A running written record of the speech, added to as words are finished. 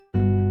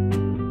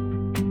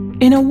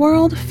In a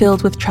world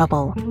filled with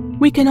trouble,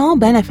 we can all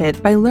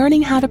benefit by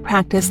learning how to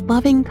practice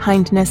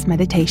loving-kindness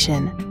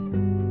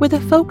meditation. With a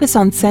focus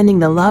on sending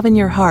the love in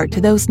your heart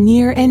to those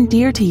near and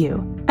dear to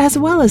you, as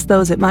well as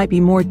those it might be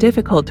more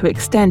difficult to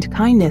extend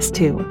kindness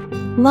to,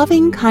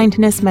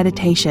 loving-kindness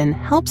meditation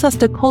helps us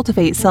to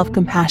cultivate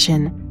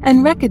self-compassion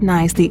and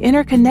recognize the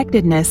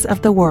interconnectedness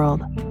of the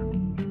world.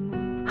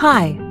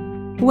 Hi,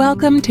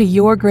 welcome to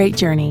Your Great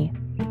Journey.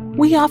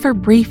 We offer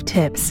brief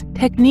tips,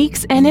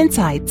 techniques, and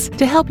insights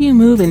to help you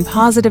move in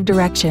positive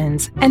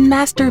directions and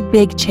master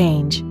big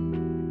change.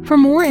 For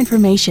more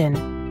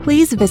information,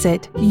 please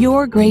visit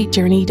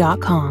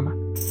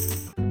yourgreatjourney.com.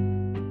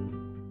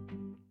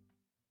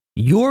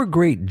 Your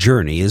Great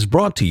Journey is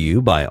brought to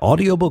you by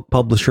audiobook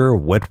publisher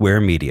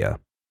Wetware Media.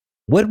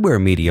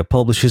 Wetware Media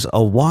publishes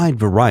a wide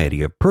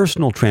variety of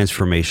personal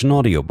transformation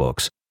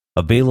audiobooks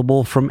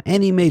available from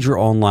any major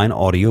online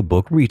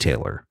audiobook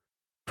retailer.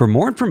 For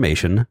more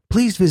information,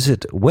 please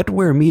visit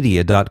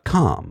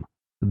wetwaremedia.com.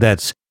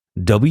 That's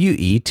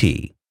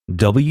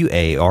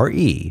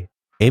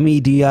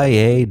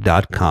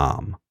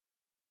WETWAREMEDIA.com.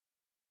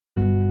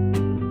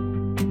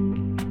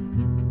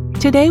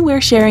 Today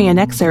we're sharing an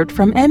excerpt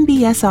from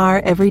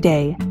MBSR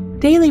Everyday,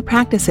 Daily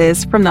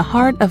Practices from the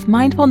Heart of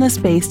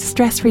Mindfulness-Based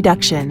Stress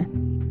Reduction.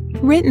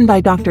 Written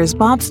by Drs.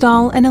 Bob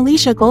Stahl and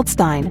Alicia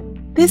Goldstein,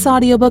 this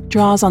audiobook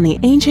draws on the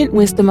ancient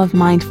wisdom of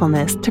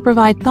mindfulness to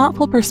provide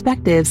thoughtful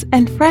perspectives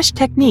and fresh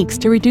techniques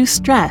to reduce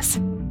stress.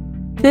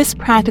 This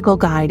practical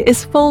guide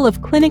is full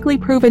of clinically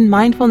proven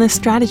mindfulness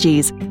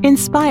strategies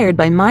inspired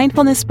by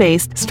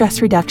Mindfulness-Based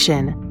Stress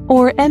Reduction,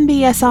 or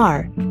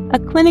MBSR, a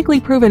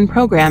clinically proven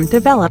program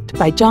developed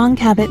by Jon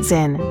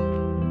Kabat-Zinn.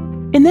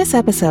 In this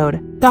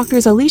episode,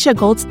 Drs. Alicia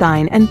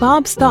Goldstein and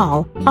Bob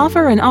Stahl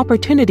offer an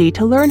opportunity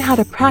to learn how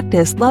to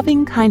practice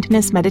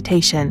loving-kindness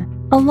meditation,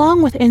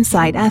 along with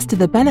insight as to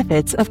the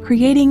benefits of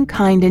creating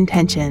kind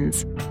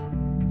intentions.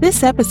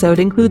 This episode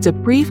includes a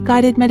brief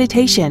guided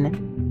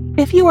meditation.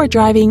 If you are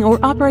driving or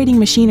operating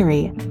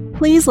machinery,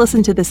 please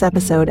listen to this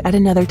episode at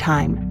another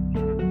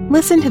time.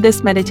 Listen to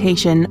this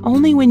meditation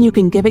only when you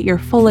can give it your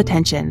full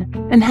attention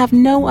and have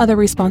no other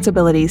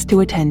responsibilities to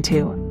attend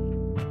to.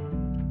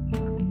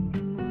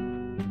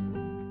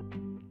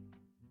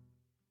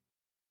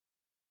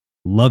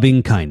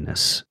 Loving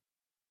kindness.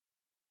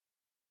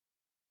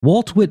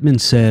 Walt Whitman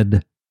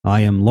said, "I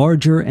am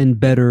larger and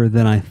better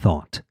than I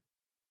thought.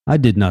 I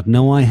did not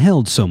know I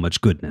held so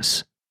much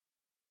goodness."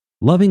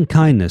 Loving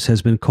kindness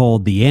has been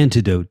called the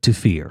antidote to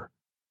fear.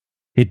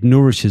 It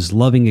nourishes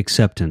loving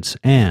acceptance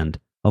and,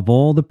 of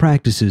all the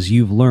practices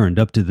you've learned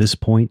up to this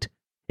point,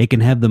 it can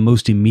have the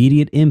most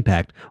immediate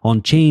impact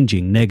on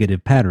changing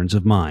negative patterns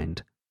of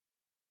mind.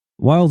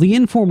 While the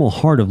informal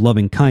heart of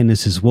loving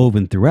kindness is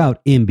woven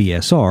throughout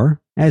MBSR,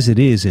 as it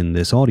is in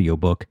this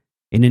audiobook,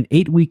 in an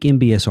 8-week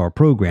MBSR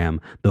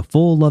program, the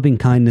full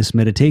loving-kindness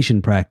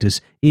meditation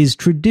practice is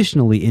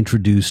traditionally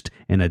introduced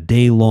in a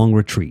day-long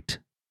retreat.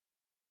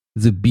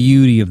 The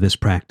beauty of this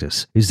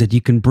practice is that you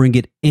can bring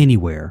it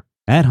anywhere,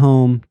 at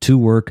home, to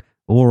work,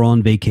 or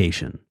on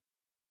vacation.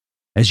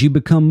 As you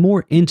become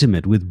more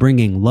intimate with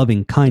bringing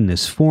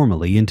loving-kindness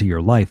formally into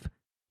your life,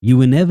 you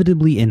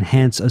inevitably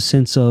enhance a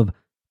sense of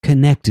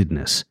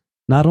connectedness,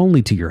 not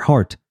only to your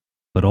heart,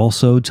 but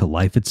also to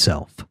life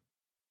itself.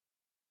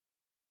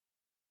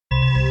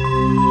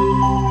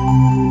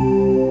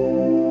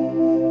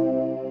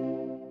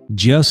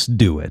 Just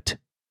do it.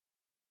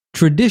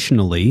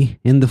 Traditionally,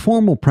 in the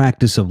formal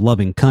practice of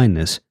loving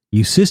kindness,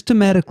 you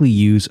systematically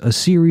use a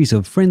series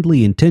of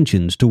friendly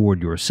intentions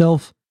toward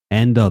yourself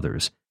and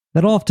others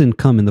that often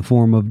come in the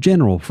form of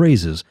general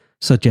phrases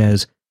such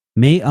as,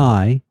 "May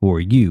I,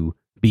 or you,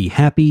 be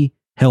happy,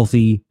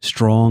 healthy,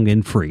 strong,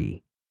 and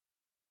free."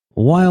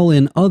 While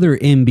in other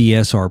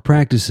MBSR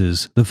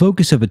practices, the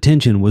focus of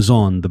attention was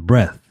on the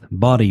breath,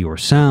 body, or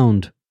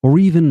sound, or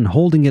even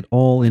holding it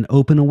all in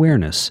open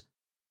awareness,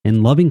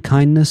 in loving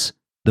kindness,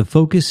 the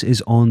focus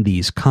is on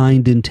these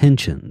kind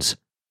intentions.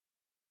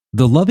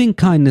 The loving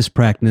kindness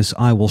practice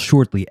I will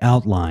shortly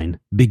outline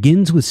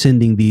begins with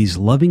sending these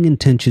loving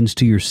intentions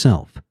to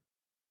yourself.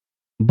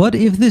 But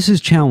if this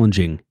is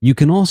challenging, you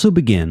can also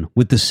begin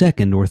with the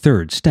second or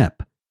third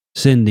step,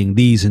 sending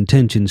these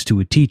intentions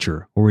to a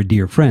teacher or a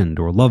dear friend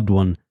or loved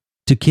one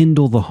to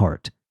kindle the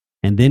heart,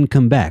 and then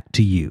come back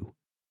to you.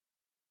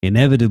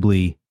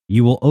 Inevitably,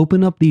 you will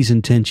open up these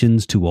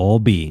intentions to all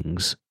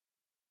beings.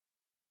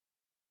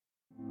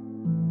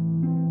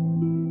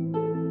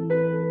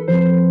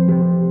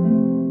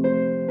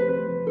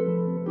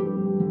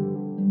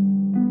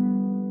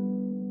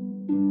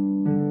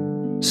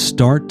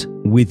 Start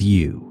with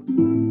you.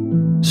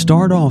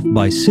 Start off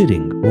by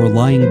sitting or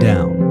lying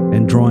down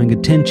and drawing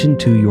attention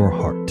to your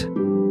heart.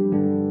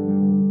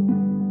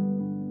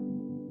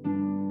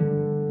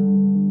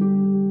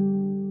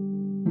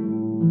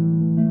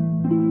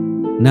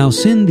 Now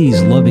send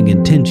these loving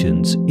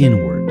intentions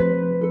inward.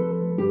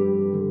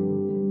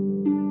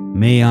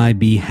 May I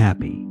be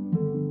happy.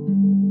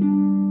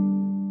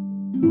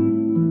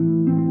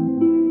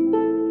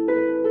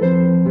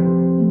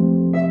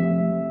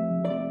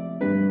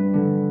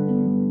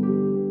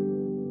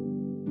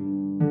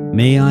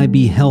 May I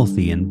be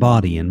healthy in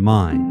body and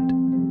mind.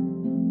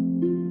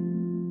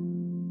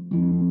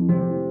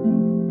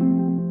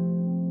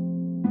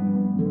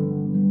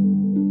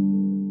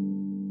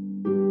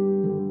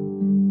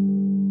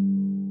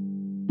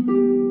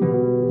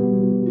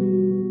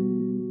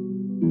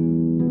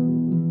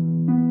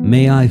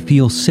 May I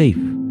feel safe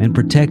and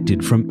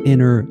protected from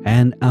inner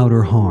and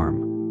outer harm.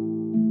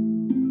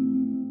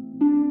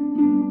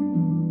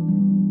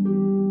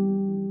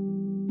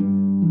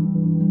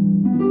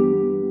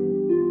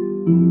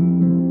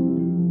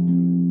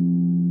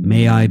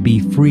 May I be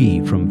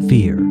free from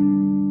fear,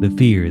 the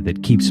fear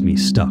that keeps me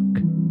stuck.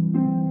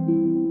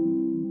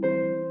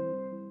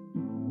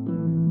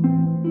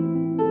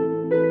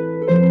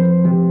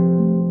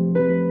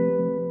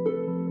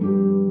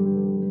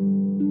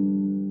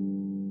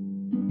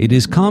 It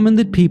is common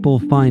that people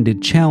find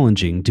it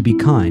challenging to be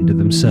kind to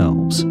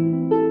themselves.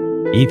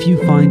 If you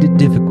find it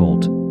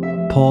difficult,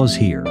 pause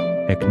here,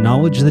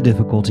 acknowledge the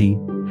difficulty,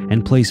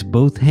 and place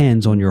both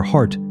hands on your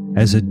heart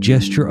as a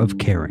gesture of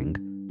caring,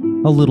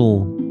 a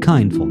little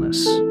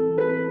kindfulness.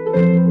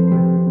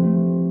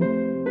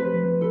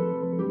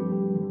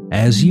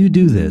 As you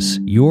do this,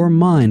 your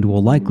mind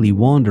will likely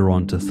wander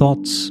onto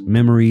thoughts,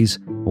 memories,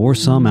 or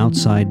some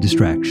outside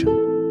distraction.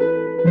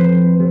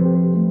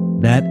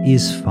 That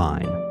is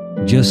fine.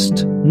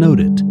 Just note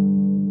it.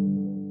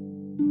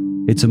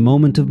 It's a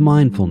moment of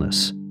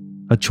mindfulness,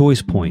 a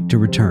choice point to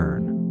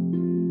return.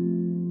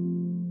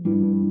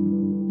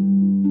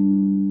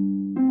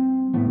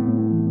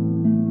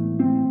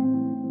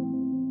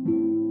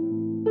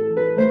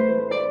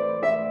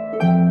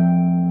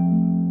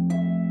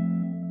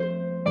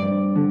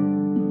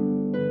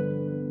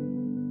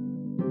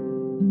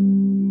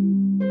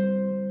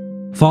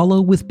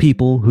 Follow with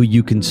people who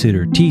you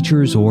consider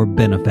teachers or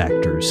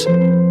benefactors.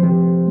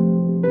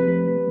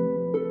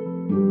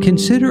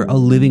 Consider a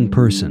living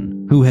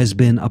person who has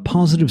been a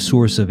positive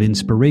source of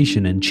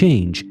inspiration and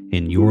change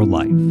in your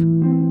life.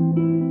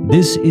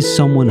 This is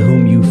someone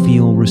whom you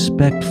feel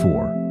respect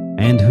for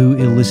and who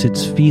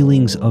elicits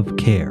feelings of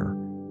care.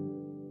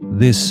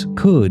 This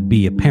could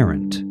be a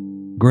parent,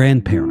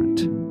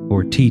 grandparent,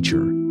 or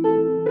teacher,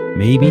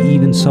 maybe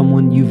even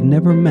someone you've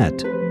never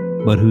met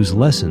but whose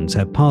lessons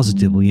have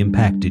positively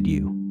impacted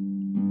you.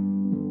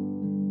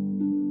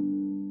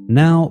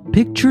 Now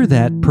picture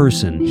that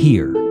person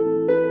here.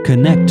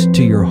 Connect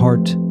to your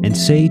heart and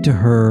say to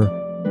her,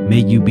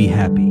 "May you be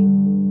happy."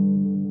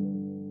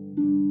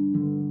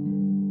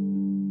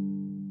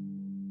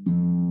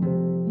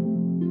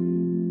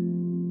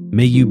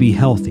 May you be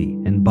healthy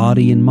in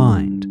body and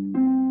mind.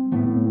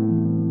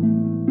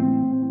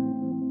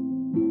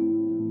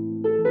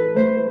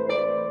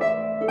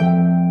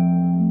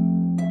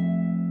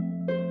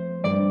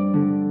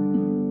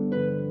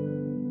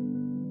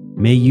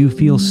 May you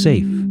feel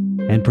safe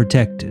and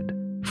protected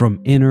from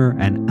inner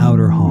and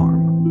outer harm.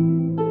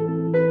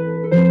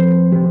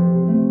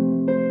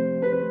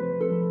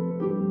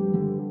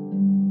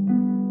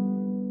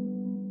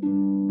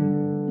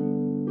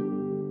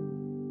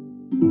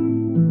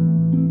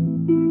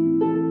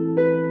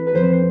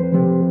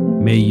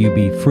 May you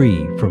be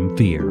free from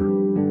fear.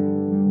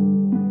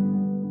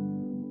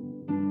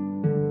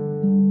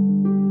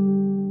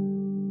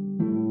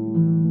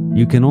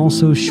 You can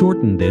also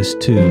shorten this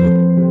to,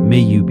 may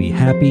you be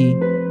happy,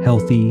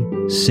 healthy,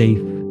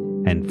 safe,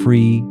 and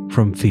free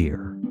from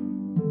fear.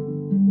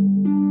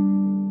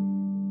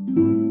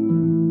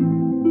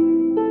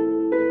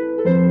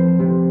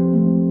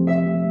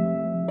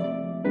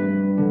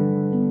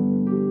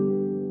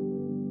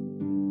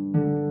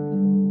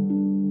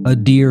 A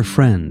dear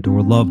friend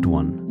or loved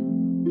one.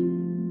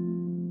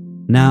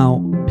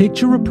 Now,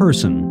 picture a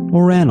person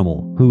or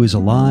animal who is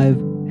alive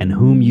and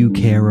whom you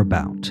care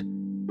about.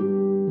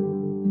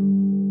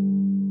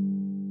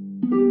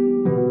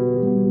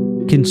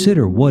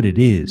 Consider what it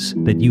is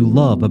that you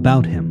love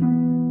about him.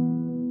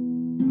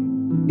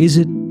 Is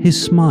it his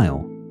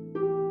smile?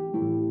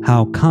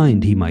 How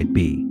kind he might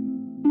be?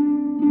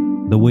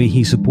 The way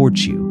he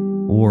supports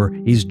you or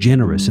is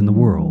generous in the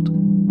world?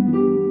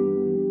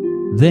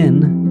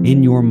 Then,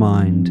 in your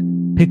mind,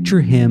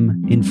 picture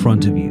him in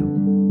front of you,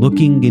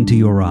 looking into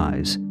your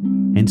eyes,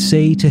 and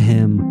say to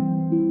him,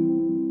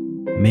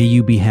 "May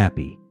you be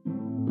happy."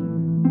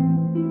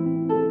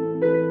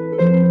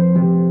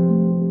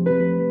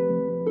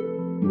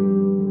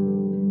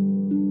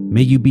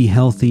 May you be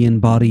healthy in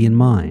body and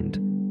mind.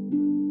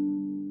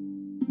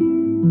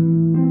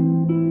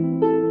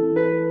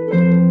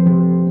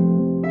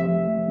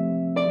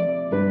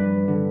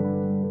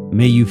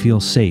 May you feel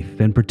safe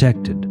and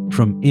protected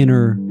from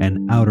inner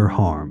and outer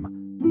harm.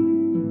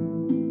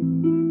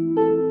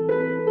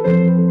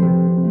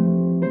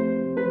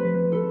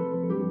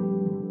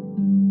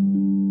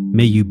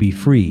 May you be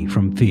free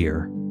from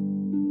fear.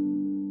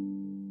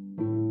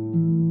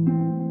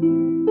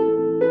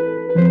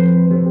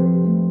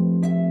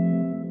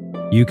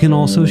 You can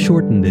also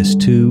shorten this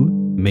to,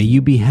 may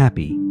you be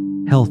happy,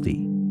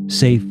 healthy,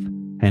 safe,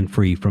 and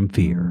free from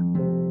fear.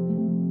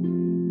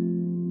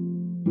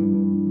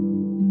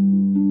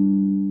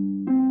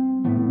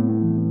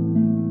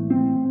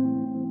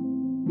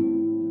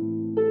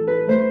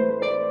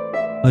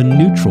 A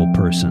neutral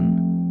person.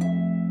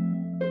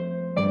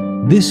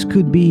 This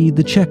could be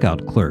the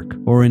checkout clerk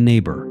or a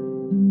neighbor.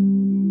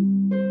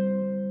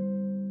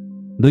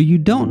 Though you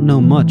don't know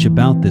much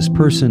about this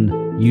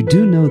person, you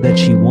do know that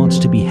she wants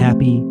to be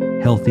happy,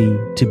 healthy,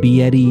 to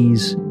be at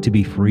ease, to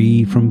be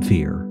free from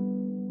fear.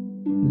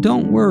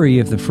 Don't worry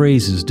if the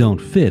phrases don't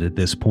fit at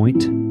this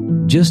point.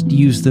 Just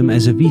use them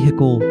as a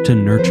vehicle to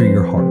nurture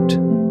your heart.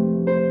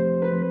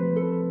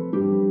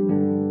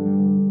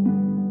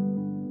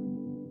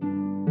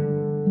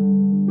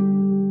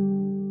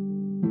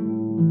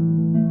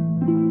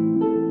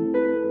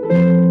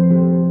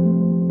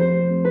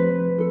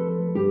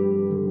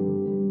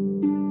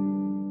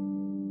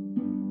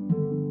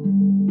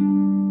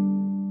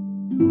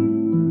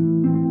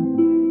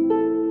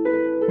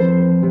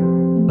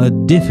 A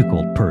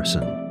difficult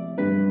person.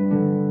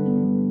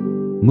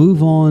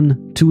 Move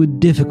on to a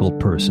difficult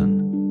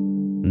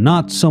person.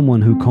 Not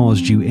someone who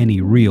caused you any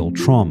real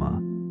trauma,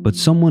 but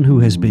someone who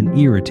has been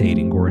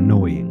irritating or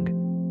annoying.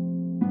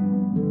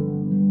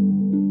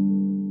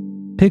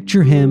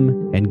 Picture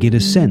him and get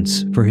a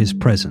sense for his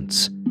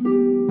presence.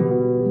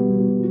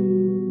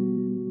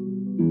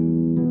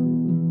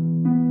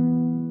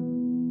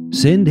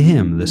 Send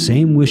him the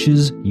same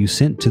wishes you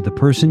sent to the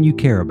person you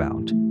care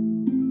about.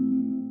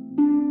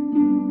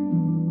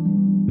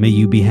 May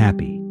you be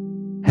happy,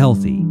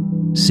 healthy,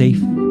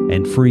 safe,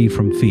 and free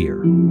from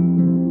fear.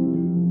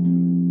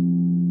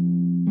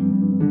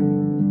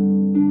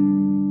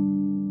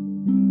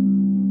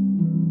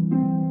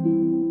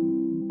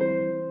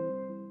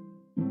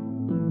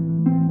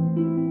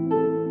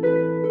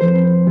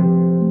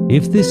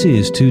 If this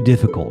is too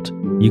difficult,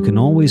 you can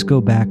always go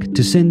back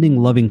to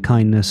sending loving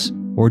kindness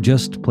or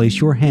just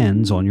place your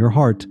hands on your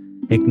heart,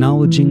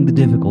 acknowledging the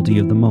difficulty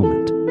of the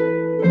moment.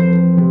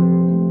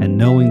 And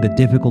knowing that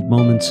difficult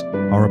moments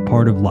are a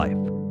part of life,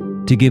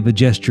 to give a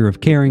gesture of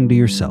caring to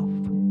yourself.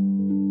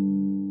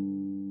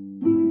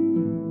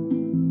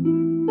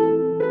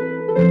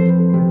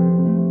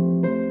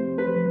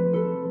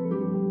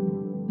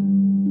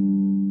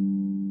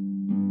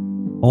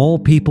 All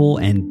people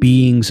and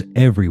beings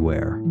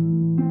everywhere.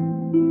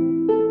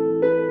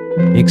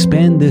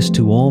 Expand this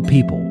to all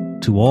people,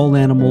 to all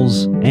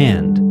animals,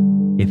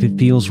 and, if it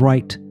feels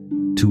right,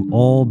 to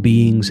all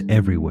beings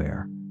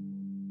everywhere.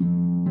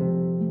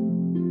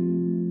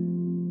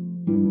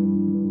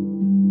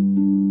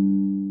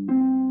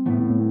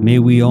 May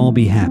we all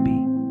be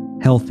happy,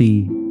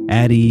 healthy,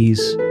 at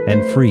ease,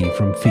 and free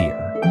from fear.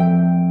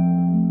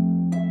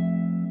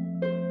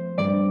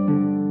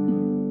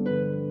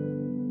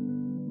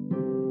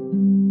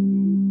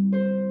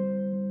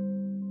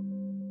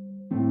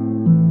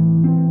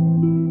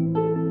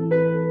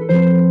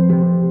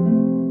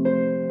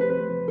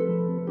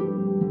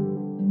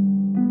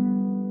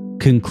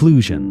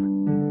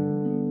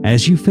 Conclusion.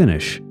 As you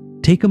finish,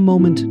 take a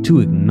moment to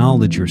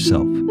acknowledge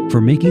yourself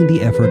for making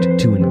the effort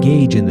to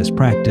engage in this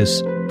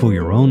practice for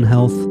your own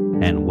health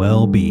and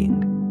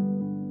well-being.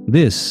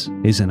 This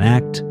is an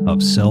act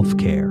of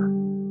self-care.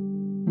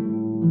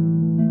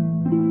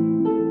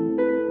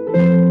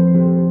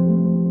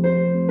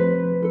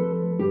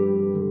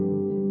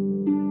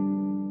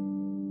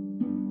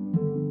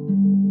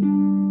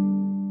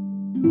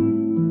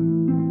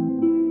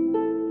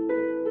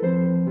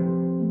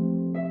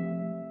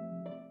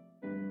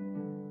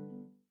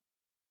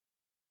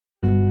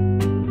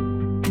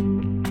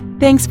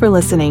 Thanks for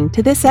listening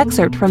to this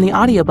excerpt from the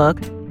audiobook,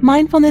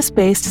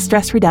 Mindfulness-Based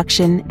Stress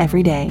Reduction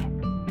Every Day.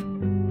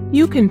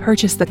 You can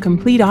purchase the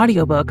complete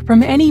audiobook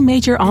from any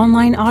major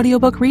online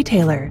audiobook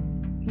retailer.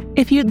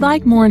 If you'd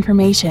like more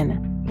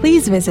information,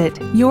 please visit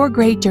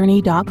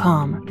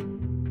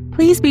yourgreatjourney.com.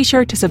 Please be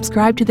sure to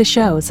subscribe to the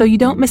show so you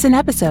don't miss an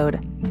episode.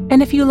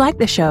 And if you like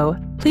the show,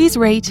 please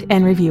rate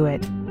and review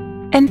it.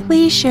 And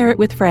please share it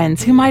with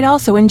friends who might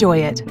also enjoy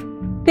it.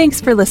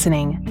 Thanks for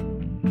listening.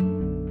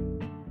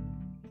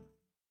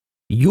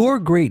 Your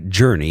Great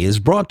Journey is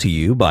brought to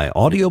you by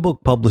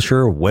audiobook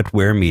publisher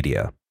Wetware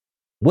Media.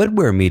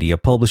 Wetware Media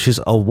publishes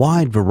a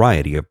wide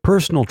variety of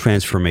personal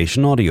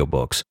transformation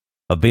audiobooks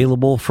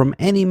available from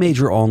any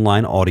major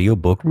online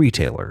audiobook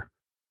retailer.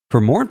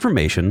 For more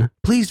information,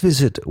 please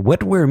visit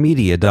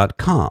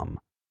wetwaremedia.com.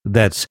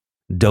 That's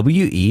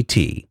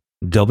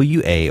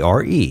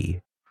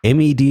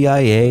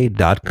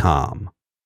WETWAREMEDIA.com.